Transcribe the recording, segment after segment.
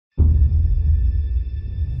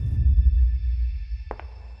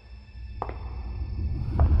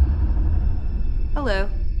Hello.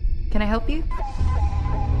 Can I help you?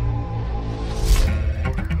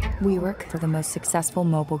 We work for the most successful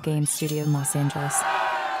mobile game studio in Los Angeles.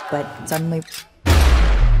 But suddenly,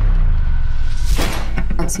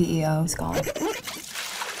 our CEO is gone.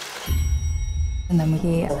 And then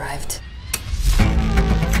he arrived.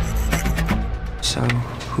 So,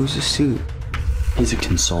 who's the suit? He's a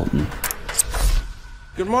consultant.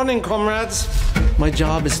 Good morning, comrades. My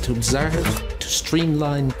job is to observe, to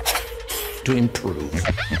streamline, to improve.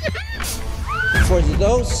 For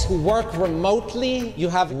those who work remotely, you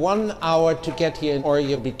have 1 hour to get here or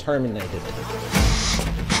you'll be terminated.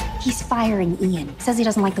 He's firing Ian. Says he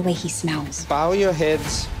doesn't like the way he smells. Bow your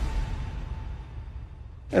heads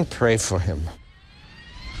and pray for him.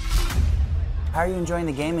 How are you enjoying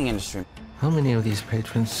the gaming industry? How many of these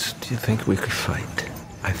patrons do you think we could fight?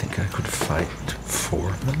 I think I could fight 4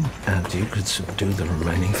 of them, and you could subdue the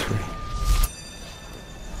remaining 3.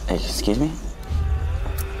 Excuse me?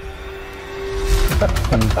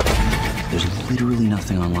 There's literally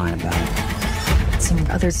nothing online about it. Some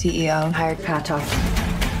other CEO hired Patov,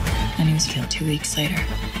 and he was killed 2 weeks later.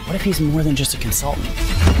 What if he's more than just a consultant?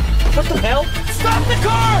 What the hell? Stop the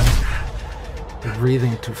car! You're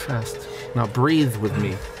breathing too fast. Now breathe with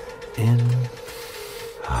me. In,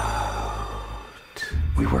 out.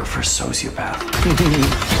 We work for a sociopath.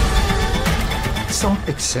 Some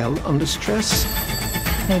excel under stress.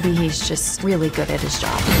 Maybe he's just really good at his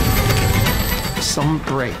job. Some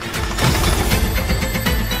break.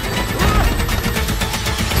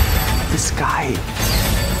 This guy,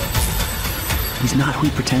 he's not who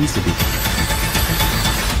he pretends to be.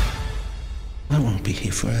 I won't be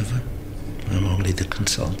here forever. I'm only the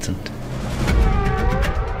consultant.